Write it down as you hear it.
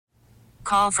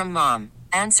call from mom.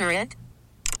 Answer it.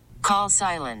 Call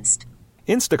silenced.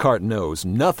 Instacart knows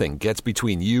nothing gets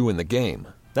between you and the game.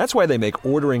 That's why they make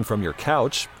ordering from your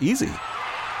couch easy.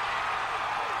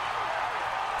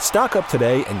 Stock up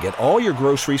today and get all your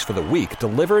groceries for the week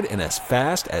delivered in as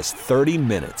fast as 30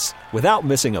 minutes without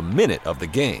missing a minute of the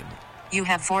game. You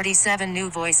have 47 new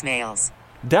voicemails.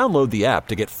 Download the app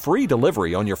to get free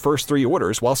delivery on your first 3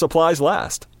 orders while supplies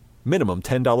last. Minimum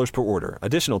 $10 per order.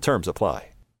 Additional terms apply.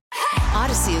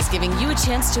 Odyssey is giving you a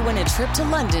chance to win a trip to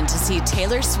London to see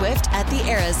Taylor Swift at the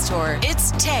Eras Tour.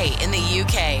 It's Tay in the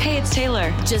UK. Hey, it's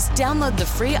Taylor. Just download the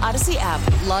free Odyssey app,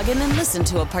 log in and listen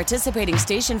to a participating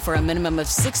station for a minimum of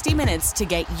 60 minutes to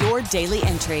get your daily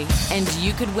entry. And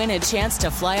you could win a chance to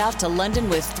fly off to London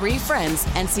with 3 friends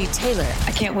and see Taylor.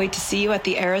 I can't wait to see you at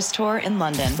the Eras Tour in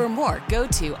London. For more, go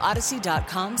to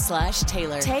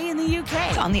odyssey.com/Taylor. Tay in the UK.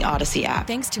 It's on the Odyssey app.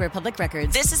 Thanks to Republic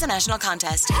Records. This is a national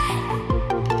contest.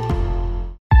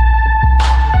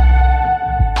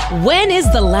 When is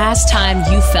the last time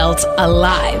you felt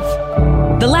alive?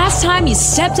 The last time you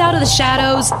stepped out of the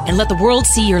shadows and let the world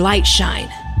see your light shine?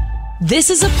 This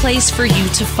is a place for you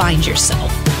to find yourself,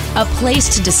 a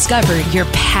place to discover your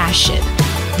passion,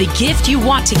 the gift you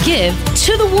want to give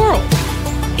to the world.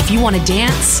 If you want to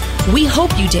dance, we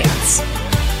hope you dance.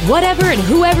 Whatever and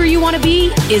whoever you want to be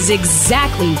is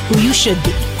exactly who you should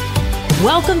be.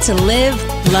 Welcome to Live,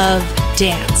 Love,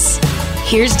 Dance.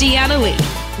 Here's Deanna Lee.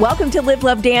 Welcome to Live,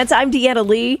 Love, Dance. I'm Deanna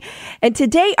Lee. And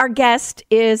today our guest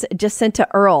is Jacinta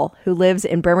Earl, who lives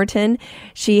in Bremerton.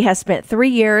 She has spent 3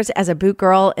 years as a boot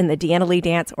girl in the Deanna Lee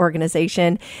Dance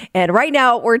Organization. And right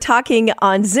now we're talking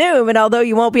on Zoom. And although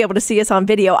you won't be able to see us on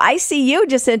video, I see you,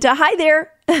 Jacinta. Hi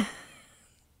there. Hey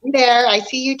there. I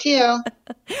see you too.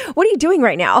 What are you doing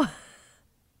right now?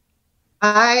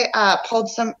 I pulled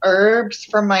some herbs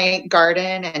from my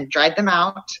garden and dried them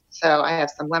out. So I have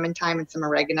some lemon thyme and some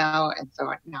oregano. And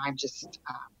so now I'm just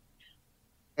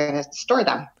going to store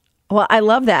them. Well, I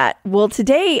love that. Well,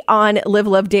 today on Live,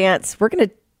 Love, Dance, we're going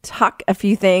to talk a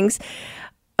few things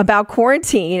about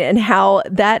quarantine and how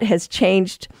that has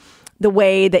changed the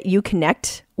way that you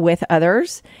connect with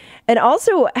others. And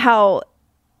also how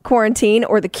quarantine,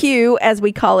 or the Q, as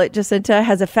we call it, Jacinta,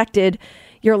 has affected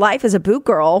your life as a boot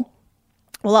girl.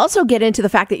 We'll also get into the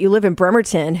fact that you live in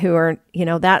Bremerton,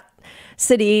 that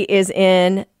city is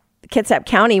in Kitsap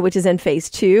County, which is in phase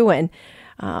 2, and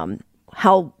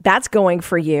how that's going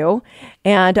for you.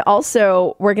 And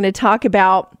also, we're going to talk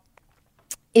about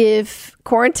if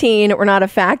quarantine were not a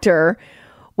factor,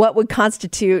 what would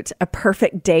constitute a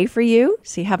perfect day for you?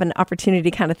 So you have an opportunity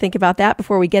to kind of think about that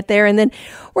before we get there. And then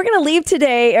we're going to leave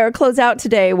today, or close out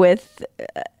today, with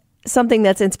something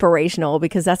that's inspirational,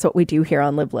 because that's what we do here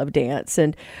on Live, Love, Dance.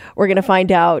 And we're going to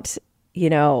find out,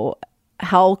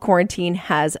 how quarantine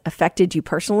has affected you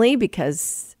personally,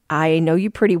 because I know you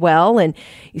pretty well and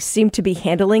you seem to be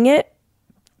handling it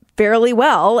fairly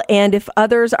well. And if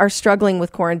others are struggling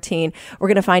with quarantine, we're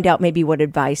going to find out maybe what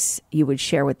advice you would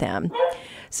share with them.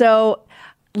 So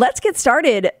let's get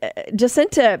started.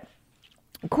 Jacinta,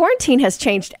 quarantine has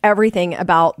changed everything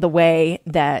about the way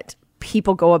that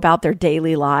people go about their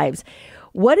daily lives.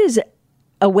 What is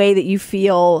a way that you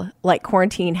feel like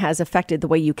quarantine has affected the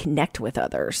way you connect with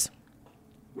others?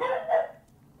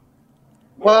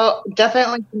 Well,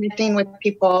 definitely connecting with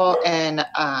people in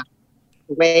a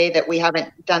way that we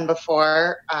haven't done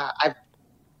before. I've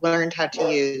learned how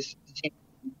to use Zoom.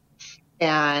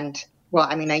 And,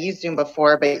 I used Zoom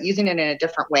before, but using it in a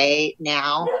different way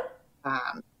now.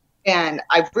 And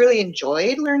I've really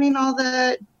enjoyed learning all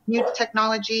the new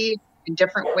technology and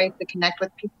different ways to connect with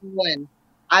people. And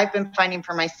I've been finding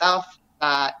for myself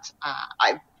that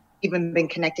I've even been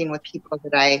connecting with people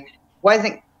that I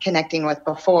wasn't connecting with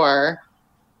before,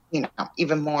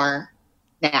 even more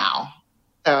now.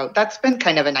 So that's been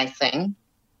kind of a nice thing.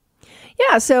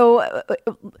 Yeah. So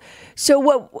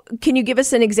what can you give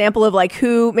us an example of, like,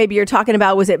 who maybe you're talking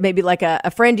about? Was it maybe like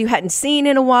a friend you hadn't seen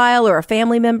in a while, or a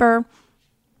family member?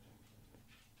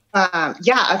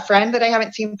 A friend that I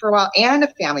haven't seen for a while, and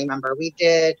a family member. We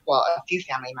did, a few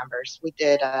family members. We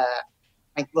did,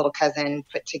 my little cousin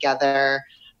put together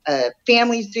a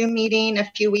family Zoom meeting a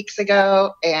few weeks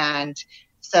ago. And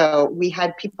so we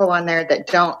had people on there that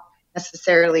don't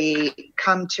necessarily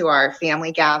come to our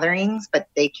family gatherings, but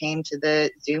they came to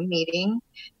the Zoom meeting.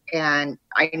 And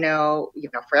I know,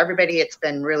 for everybody, it's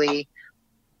been really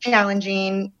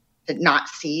challenging to not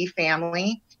see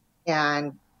family.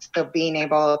 And so being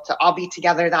able to all be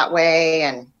together that way,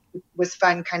 and it was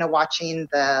fun kind of watching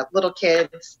the little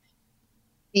kids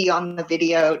be on the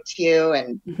video too,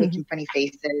 and making funny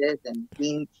faces and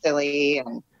being silly.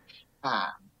 And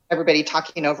everybody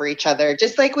talking over each other,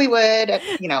 just like we would,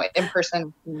 in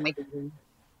person.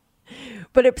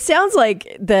 But it sounds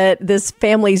like that this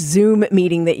family Zoom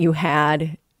meeting that you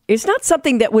had, it's not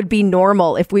something that would be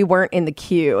normal if we weren't in the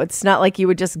queue. It's not like you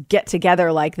would just get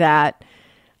together like that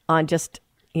on just,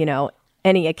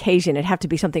 any occasion. It'd have to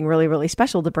be something really, really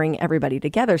special to bring everybody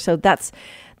together. So that's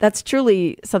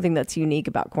truly something that's unique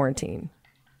about quarantine.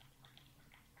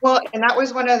 Well, and that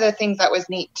was one of the things that was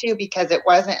neat too, because it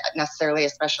wasn't necessarily a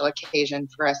special occasion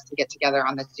for us to get together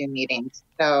on the Zoom meetings.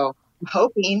 So I'm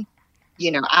hoping,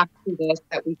 after this,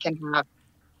 that we can have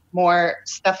more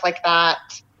stuff like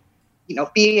that,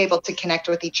 be able to connect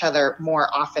with each other more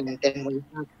often than we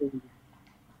have been.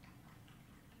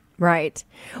 Right.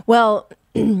 Well,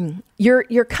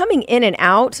 you're coming in and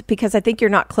out because I think you're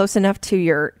not close enough to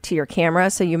your camera,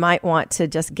 so you might want to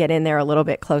just get in there a little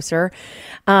bit closer.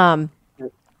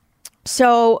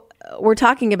 So we're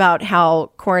talking about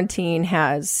how quarantine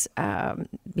has,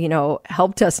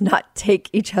 helped us not take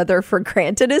each other for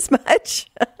granted as much.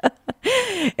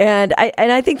 And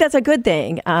I think that's a good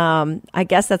thing. I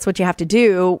guess that's what you have to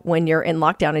do when you're in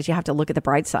lockdown, is you have to look at the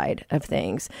bright side of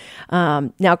things.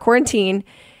 Now, quarantine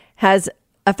has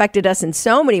affected us in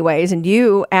so many ways. And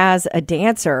you, as a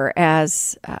dancer,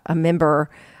 as a member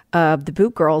of the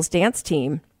Boot Girls dance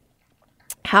team,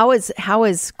 how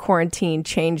has quarantine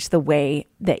changed the way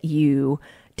that you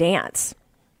dance?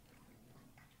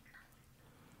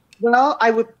 Well,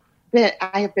 I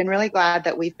have been really glad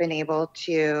that we've been able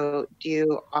to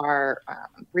do our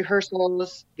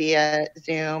rehearsals via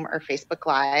Zoom or Facebook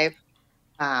Live.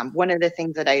 One of the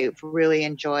things that I've really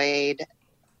enjoyed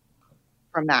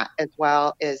from that as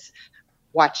well is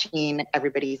watching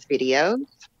everybody's videos.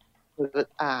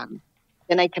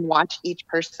 Then I can watch each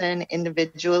person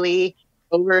individually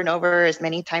over and over as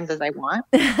many times as I want.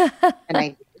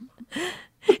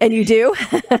 And you do?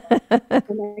 And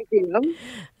I do.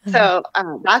 So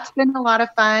that's been a lot of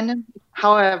fun.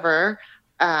 However,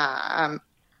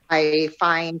 I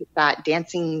find that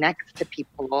dancing next to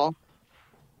people,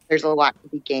 there's a lot to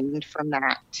be gained from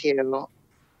that too.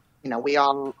 We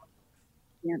all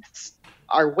dance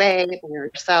our way by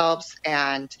ourselves,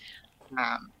 and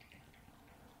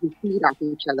we feed off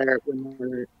each other when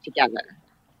we're together.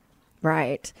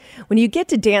 Right. When you get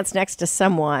to dance next to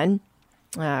someone,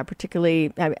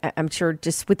 particularly, I'm sure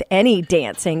just with any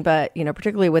dancing, but,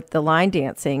 particularly with the line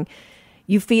dancing,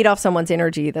 you feed off someone's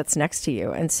energy that's next to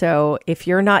you. And so if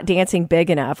you're not dancing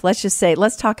big enough, let's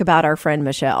talk about our friend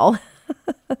Michelle.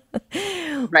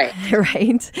 Right.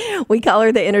 Right. We call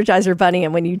her the Energizer Bunny.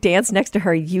 And when you dance next to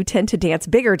her, you tend to dance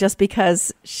bigger just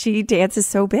because she dances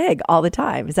so big all the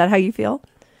time. Is that how you feel?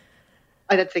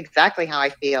 That's exactly how I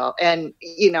feel. And,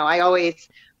 I always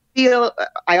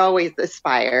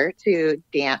aspire to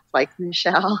dance like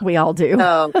Michelle. We all do.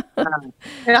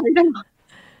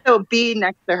 So being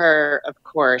next to her, of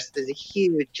course, is a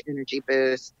huge energy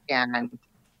boost. And,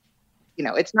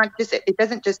 it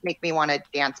doesn't just make me want to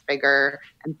dance bigger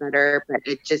and better, but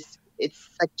it's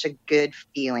such a good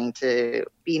feeling to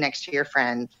be next to your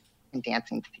friends and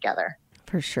dancing together.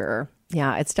 For sure.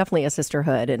 Yeah, it's definitely a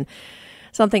sisterhood and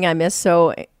something I miss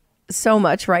so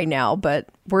much right now, but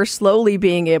we're slowly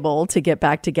being able to get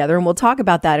back together, and we'll talk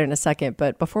about that in a second.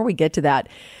 But before we get to that,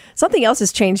 something else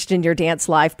has changed in your dance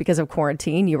life because of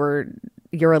quarantine.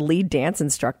 You're a lead dance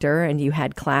instructor, and you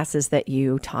had classes that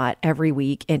you taught every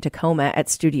week in Tacoma at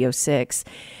Studio 6.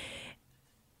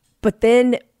 But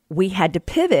then we had to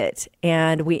pivot,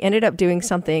 and we ended up doing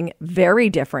something very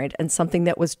different, and something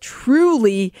that was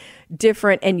truly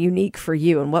different and unique for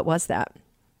you. And what was that?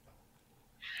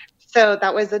 So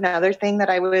that was another thing that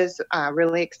I was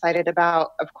really excited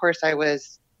about. Of course, I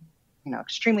was,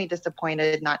 extremely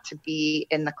disappointed not to be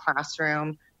in the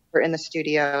classroom or in the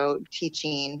studio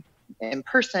teaching in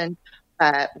person.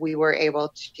 We were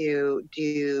able to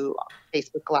do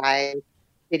Facebook Live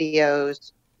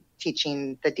videos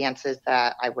teaching the dances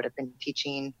that I would have been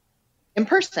teaching in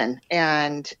person.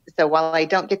 And so while I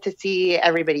don't get to see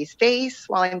everybody's face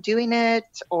while I'm doing it,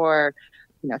 or,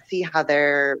 see how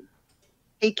they're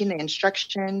taking the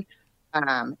instruction,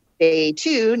 they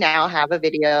too now have a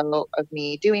video of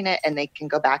me doing it, and they can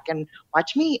go back and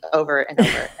watch me over and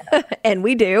over and over. And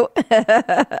we do.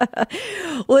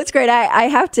 Well, it's great. I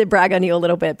have to brag on you a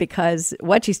little bit, because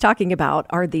what she's talking about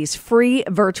are these free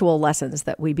virtual lessons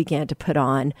that we began to put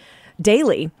on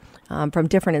daily from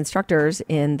different instructors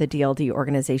in the DLD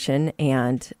organization.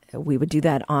 And we would do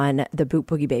that on the Boot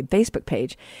Boogie Babe Facebook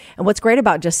page. And what's great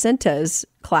about Jacinta's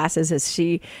classes is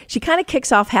she kind of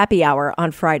kicks off happy hour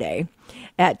on Friday.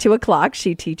 At 2:00,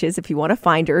 she teaches. If you want to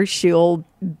find her, she'll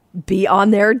be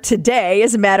on there today,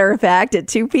 as a matter of fact, at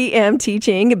 2 p.m.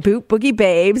 teaching Boot Boogie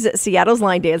Babes, Seattle's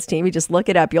line dance team. You just look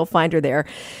it up. You'll find her there.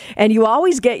 And you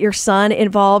always get your son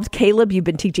involved. Caleb, you've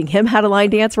been teaching him how to line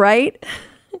dance, right?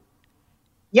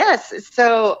 Yes.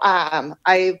 So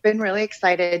I've been really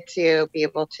excited to be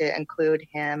able to include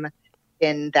him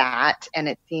in that. And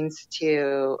it seems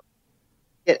to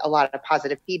get a lot of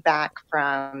positive feedback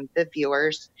from the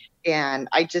viewers. And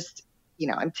I just,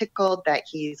 I'm tickled that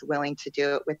he's willing to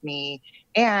do it with me,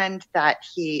 and that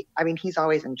he's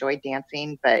always enjoyed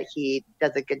dancing, but he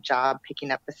does a good job picking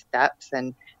up the steps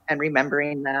and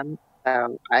remembering them.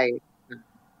 So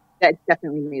that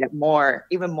definitely made it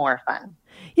even more fun.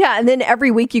 Yeah. And then every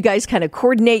week you guys kind of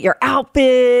coordinate your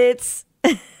outfits.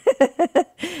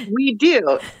 We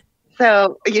do.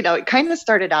 So, it kind of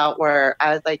started out where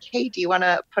I was like, hey, do you want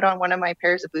to put on one of my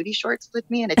pairs of booty shorts with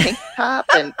me and a tank top?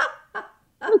 And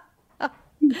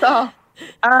so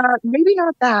maybe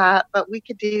not that, but we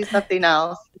could do something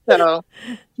else. So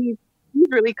he's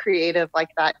really creative like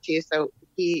that too. So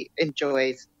he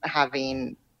enjoys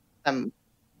having some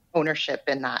ownership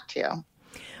in that too.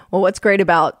 Well, what's great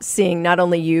about seeing not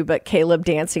only you, but Caleb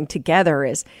dancing together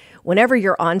is whenever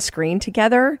you're on screen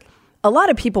together, a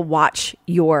lot of people watch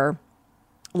your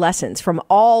lessons from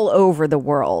all over the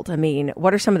world. I mean,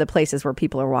 what are some of the places where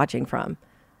people are watching from?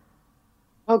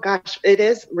 Oh, gosh, it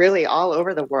is really all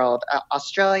over the world.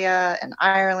 Australia and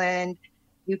Ireland,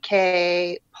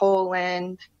 UK,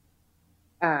 Poland.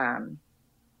 I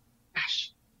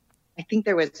think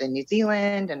there was a New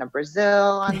Zealand and a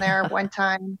Brazil on there one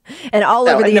time. And all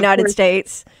over the United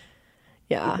States.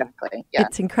 Yeah. Exactly. Yeah.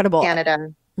 It's incredible.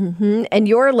 Canada. Mm-hmm. And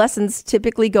your lessons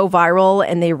typically go viral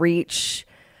and they reach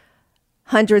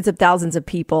hundreds of thousands of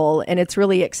people. And it's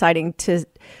really exciting to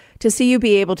see you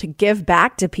be able to give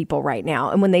back to people right now.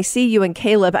 And when they see you and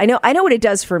Caleb, I know what it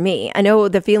does for me. I know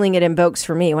the feeling it invokes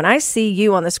for me. When I see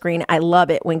you on the screen, I love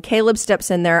it. When Caleb steps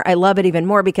in there, I love it even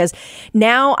more, because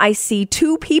now I see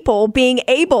two people being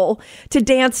able to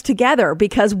dance together,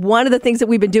 because one of the things that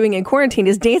we've been doing in quarantine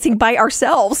is dancing by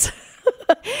ourselves.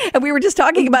 And we were just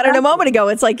talking about it a moment ago.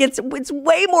 It's like, it's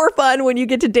way more fun when you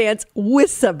get to dance with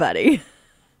somebody.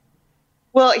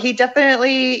 Well, he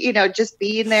definitely, just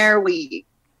being there, we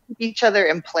keep each other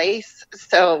in place.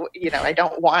 So, I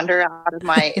don't wander out of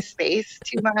my space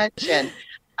too much. And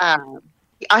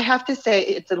I have to say,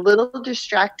 it's a little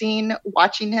distracting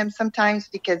watching him sometimes,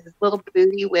 because his little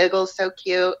booty wiggles so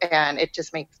cute, and it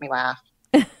just makes me laugh.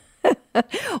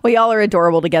 Well, y'all are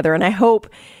adorable together. And I hope,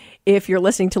 if you're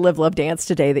listening to Live, Love, Dance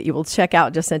today, that you will check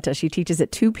out Jacinta. She teaches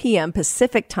at 2 p.m.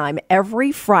 Pacific time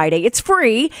every Friday. It's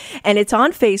free, and it's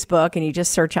on Facebook, and you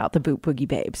just search out the Boot Boogie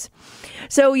Babes.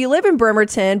 So you live in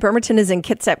Bremerton. Bremerton is in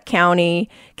Kitsap County.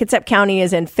 Kitsap County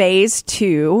is in phase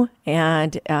 2,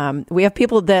 and we have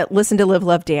people that listen to Live,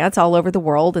 Love, Dance all over the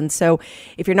world. And so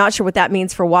if you're not sure what that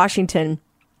means for Washington,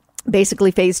 basically,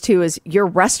 phase 2 is your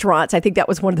restaurants. I think that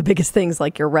was one of the biggest things,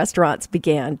 like your restaurants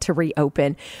began to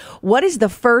reopen. What is the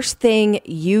first thing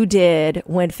you did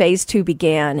when phase 2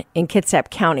 began in Kitsap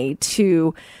County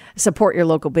to support your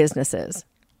local businesses?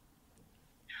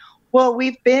 Well,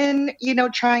 we've been,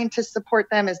 trying to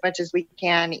support them as much as we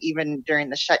can, even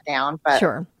during the shutdown, but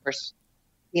sure, of course,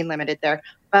 being limited there.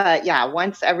 But yeah,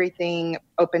 once everything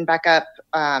opened back up,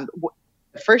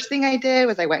 the first thing I did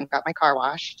was I went and got my car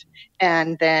washed.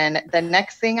 And then the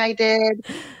next thing I did,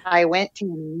 I went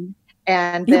tanning.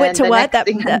 And you went to what?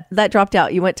 That dropped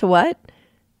out. You went to what?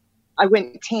 I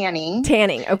went tanning.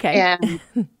 Tanning, okay.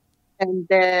 And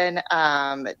then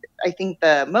I think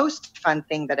the most fun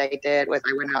thing that I did was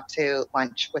I went out to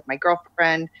lunch with my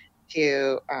girlfriend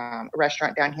to a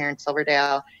restaurant down here in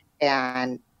Silverdale.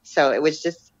 And so it was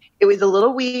a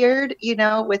little weird,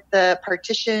 with the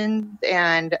partitions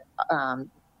and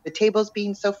the tables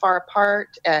being so far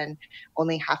apart and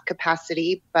only half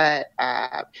capacity. But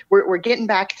we're getting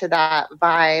back to that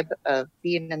vibe of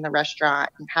being in the restaurant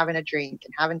and having a drink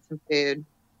and having some food.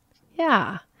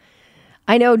 Yeah.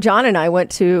 I know John and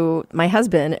my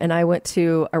husband and I went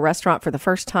to a restaurant for the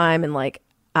first time, and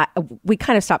we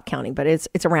kind of stopped counting, but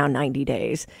it's around 90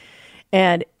 days.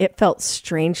 And it felt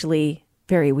strangely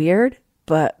very weird,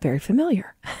 but very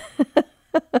familiar.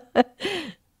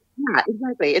 Yeah,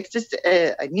 exactly. It's just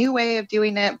a new way of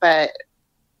doing it, but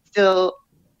still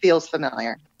feels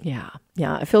familiar. Yeah.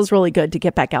 It feels really good to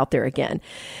get back out there again.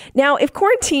 Now, if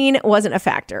quarantine wasn't a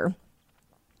factor,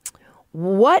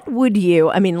 what would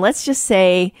let's just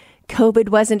say COVID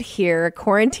wasn't here,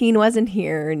 quarantine wasn't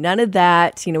here, none of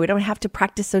that. We don't have to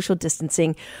practice social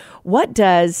distancing. What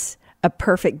does a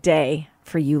perfect day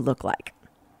for you look like?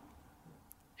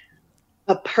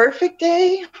 A perfect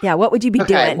day? Yeah, what would you be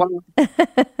doing? Well,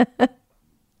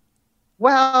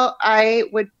 Well, I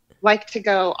would like to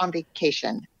go on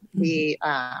vacation. We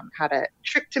had a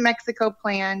trip to Mexico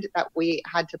planned that we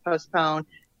had to postpone.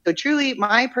 So truly,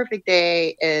 my perfect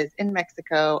day is in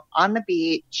Mexico on the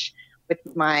beach with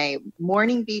my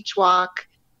morning beach walk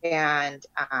and,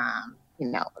 a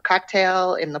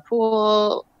cocktail in the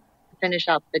pool to finish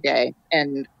out the day,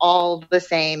 and all the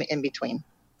same in between.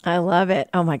 I love it.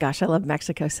 Oh my gosh, I love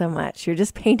Mexico so much. You're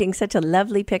just painting such a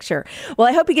lovely picture. Well,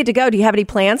 I hope you get to go. Do you have any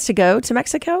plans to go to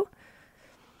Mexico?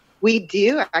 We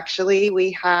do, actually.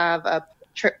 We have a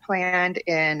trip planned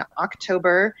in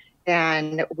October,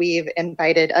 and we've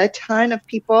invited a ton of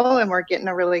people, and we're getting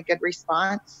a really good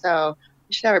response. So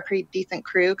we should have a pretty decent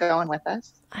crew going with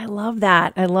us. I love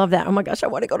that. I love that. Oh my gosh, I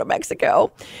want to go to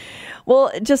Mexico.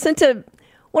 Well, Jacinta,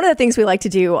 one of the things we like to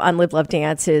do on Live, Love,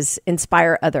 Dance is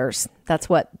inspire others. That's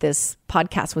what this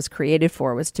podcast was created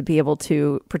for, was to be able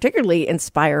to particularly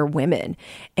inspire women,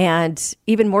 and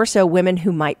even more so women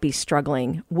who might be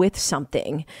struggling with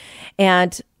something.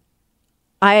 And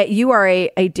you are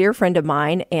a dear friend of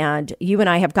mine, and you and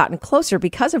I have gotten closer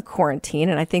because of quarantine.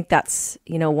 And I think that's,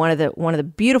 one of the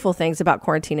beautiful things about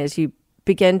quarantine is you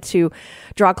begin to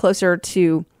draw closer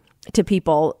to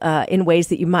people in ways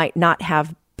that you might not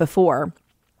have before.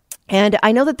 And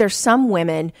I know that there's some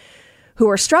women who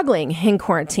are struggling in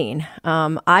quarantine.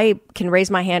 I can raise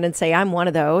my hand and say I'm one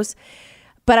of those.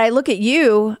 But I look at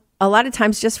you a lot of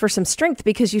times just for some strength,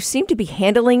 because you seem to be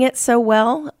handling it so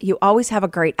well. You always have a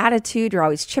great attitude. You're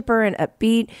always chipper and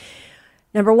upbeat.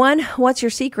 Number one, what's your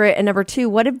secret? And number two,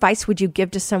 what advice would you give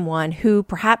to someone who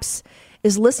perhaps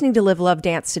is listening to Live, Love,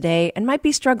 Dance today and might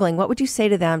be struggling? What would you say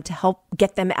to them to help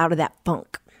get them out of that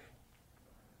funk?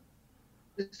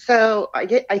 So I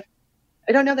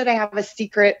don't know that I have a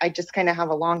secret. I just kind of have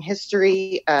a long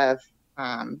history of,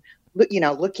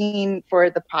 looking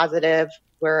for the positive.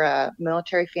 We're a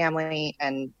military family.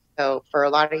 And so for a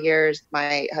lot of years,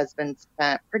 my husband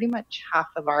spent pretty much half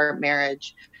of our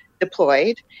marriage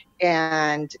deployed.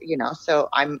 And, so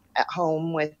I'm at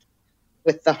home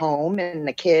with the home and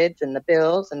the kids and the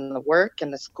bills and the work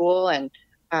and the school. And,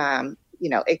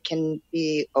 it can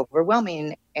be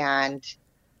overwhelming. And,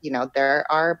 there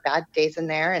are bad days in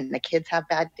there, and the kids have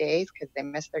bad days because they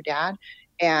miss their dad.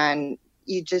 And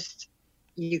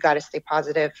you got to stay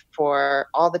positive for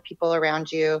all the people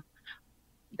around you,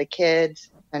 the kids,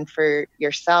 and for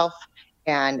yourself.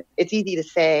 And it's easy to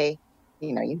say,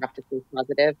 you have to stay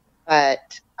positive,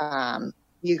 but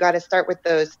you got to start with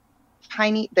those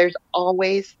there's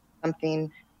always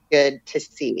something good to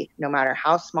see, no matter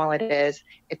how small it is.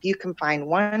 If you can find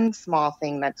one small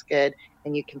thing that's good,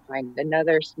 then you can find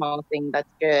another small thing that's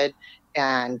good,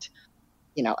 and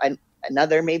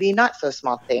another maybe not so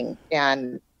small thing.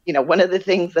 And one of the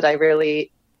things that I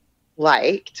really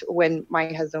liked when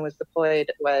my husband was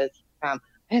deployed was I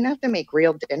didn't have to make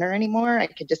real dinner anymore. I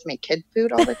could just make kid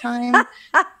food all the time.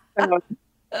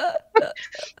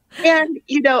 And,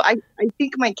 I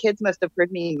think my kids must have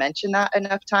heard me mention that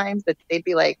enough times that they'd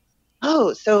be like,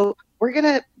 oh, so we're going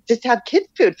to just have kid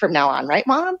food from now on, right,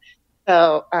 Mom?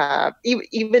 So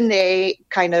even they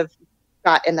kind of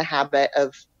got in the habit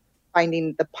of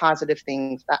finding the positive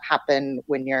things that happen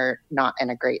when you're not in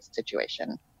a great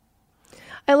situation.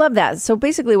 I love that. So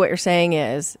basically what you're saying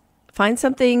is find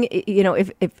something,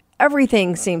 if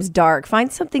everything seems dark,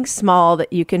 find something small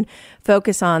that you can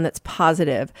focus on that's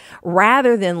positive,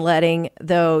 rather than letting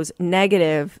those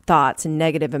negative thoughts and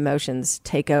negative emotions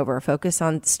take over.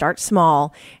 Start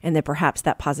small, and then perhaps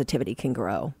that positivity can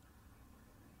grow.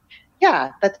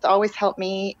 Yeah, that's always helped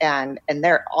me. And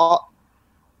there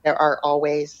are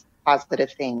always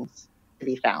positive things to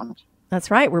be found. That's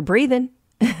right. We're breathing.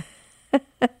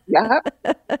 Yeah.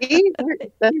 That's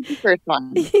the first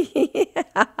one.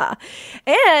 Yeah.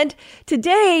 And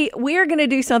today we are going to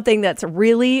do something that's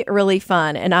really, really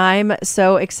fun. And I'm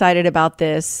so excited about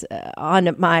this.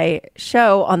 On my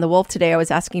show on The Wolf today, I was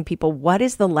asking people, what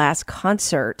is the last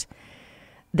concert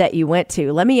that you went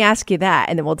to? Let me ask you that,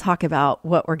 and then we'll talk about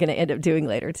what we're going to end up doing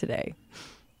later today.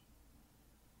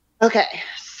 Okay.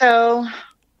 So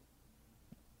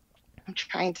I'm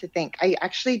trying to think. I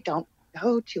actually don't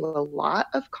go to a lot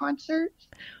of concerts,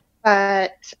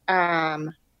 but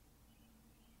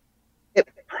it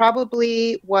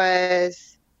probably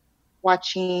was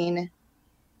watching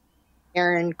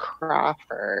Aaron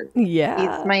Crawford.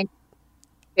 Yeah. He's my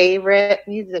favorite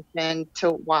musician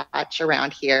to watch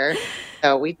around here.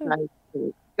 So we try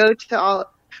to go to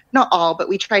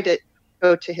we try to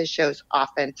go to his shows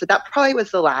often. So that probably was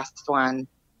the last one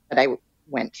that I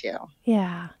went to.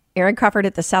 Yeah. Aaron Crawford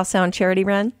at the South Sound Charity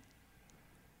Run.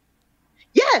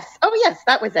 Yes. Oh, yes.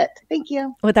 That was it. Thank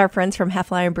you. With our friends from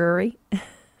Half Lion Brewery.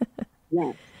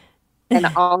 Yes. and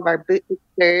all of our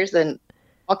bootlifters and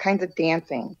all kinds of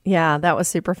dancing. Yeah, that was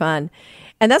super fun.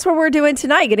 And that's what we're doing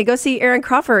tonight. Going to go see Aaron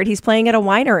Crawford. He's playing at a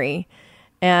winery.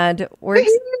 And we're,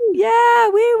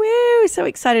 woo. So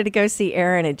excited to go see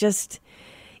Aaron and just,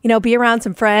 be around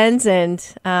some friends and,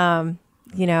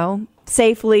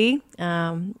 safely.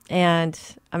 And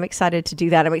I'm excited to do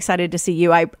that. I'm excited to see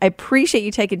you. I appreciate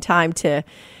you taking time to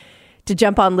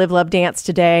jump on Live, Love, Dance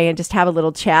today and just have a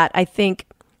little chat. I think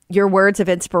your words of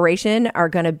inspiration are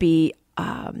going to be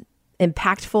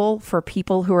impactful for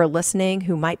people who are listening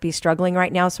who might be struggling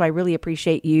right now. So I really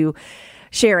appreciate you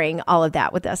sharing all of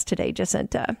that with us today,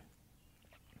 Jacinta.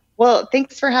 Well,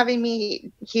 thanks for having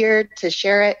me here to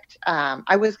share it.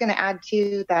 I was going to add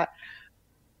too that,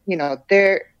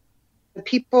 the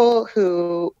people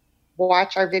who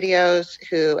watch our videos,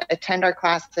 who attend our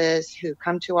classes, who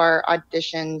come to our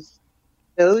auditions,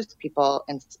 those people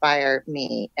inspire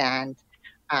me. And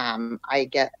I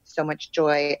get so much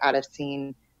joy out of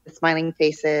seeing the smiling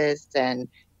faces and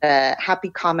the happy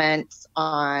comments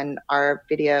on our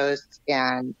videos.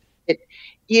 And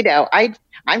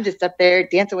I'm just up there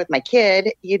dancing with my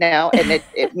kid, and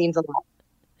it means a lot.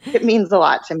 It means a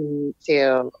lot to me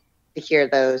to hear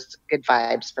those good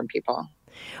vibes from people.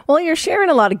 Well, you're sharing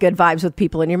a lot of good vibes with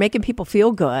people and you're making people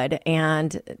feel good.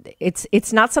 And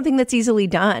it's not something that's easily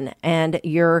done. And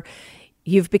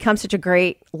you've become such a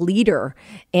great leader,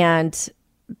 and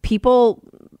people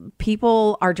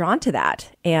are drawn to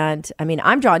that. And I mean,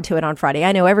 I'm drawn to it on Friday.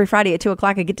 I know every Friday at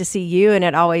 2:00 I get to see you, and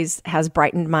it always has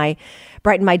brightened my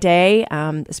day,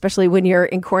 especially when you're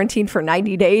in quarantine for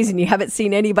 90 days and you haven't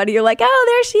seen anybody. You're like, oh,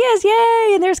 there she is.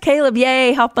 Yay. And there's Caleb.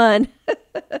 Yay. How fun.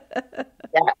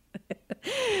 Yeah.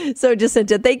 So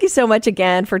Jacinta, thank you so much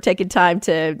again for taking time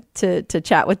to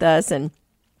chat with us. And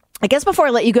I guess before I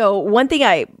let you go, one thing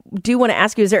I do want to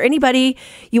ask you, is there anybody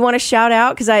you want to shout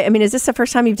out? Because I mean, is this the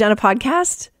first time you've done a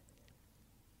podcast?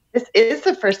 This is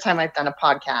the first time I've done a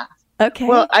podcast. Okay.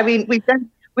 Well, I mean, we've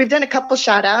done a couple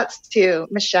shout outs to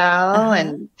Michelle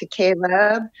and to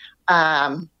Caleb.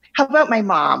 How about my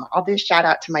mom? I'll do a shout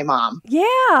out to my mom.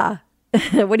 Yeah.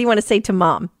 What do you want to say to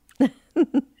mom?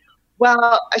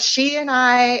 Well, she and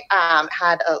I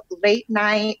had a late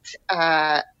night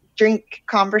drink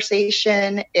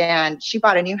conversation, and she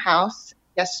bought a new house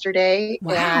yesterday.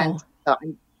 Wow. And so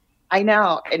I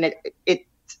know, and it's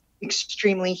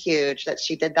extremely huge that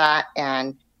she did that.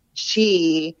 And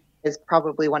she is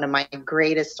probably one of my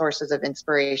greatest sources of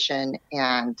inspiration.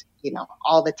 And,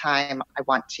 all the time I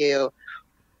want to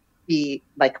be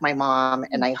like my mom,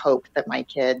 and I hope that my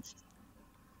kids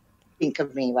think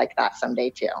of me like that someday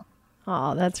too.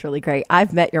 Oh, that's really great.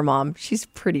 I've met your mom. She's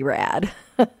pretty rad.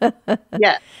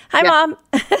 Yeah. Hi, Mom.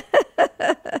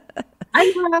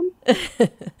 Hi, Mom.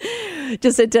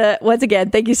 Jacinta, once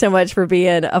again, thank you so much for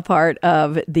being a part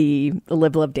of the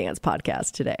Live, Love, Dance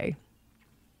podcast today.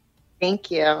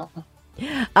 Thank you.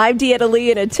 I'm Deanna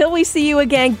Lee, and until we see you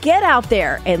again, get out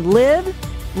there and live,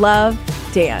 love,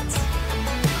 dance.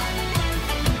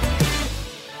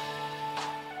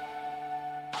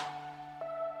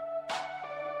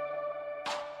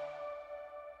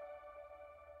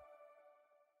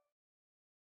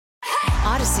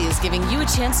 Odyssey is giving you a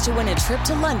chance to win a trip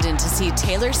to London to see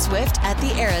Taylor Swift at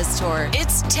the Eras Tour.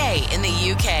 It's Tay in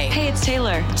the UK. Hey, it's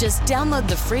Taylor. Just download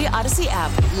the free Odyssey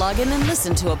app, log in and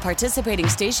listen to a participating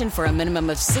station for a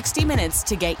minimum of 60 minutes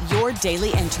to get your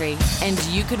daily entry. And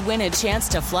you could win a chance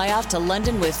to fly off to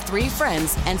London with 3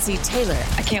 friends and see Taylor.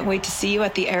 I can't wait to see you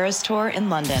at the Eras Tour in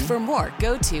London. For more,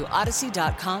 go to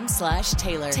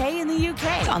odyssey.com/Taylor. Tay in the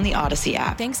UK. It's on the Odyssey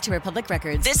app. Thanks to Republic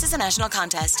Records. This is a national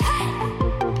contest.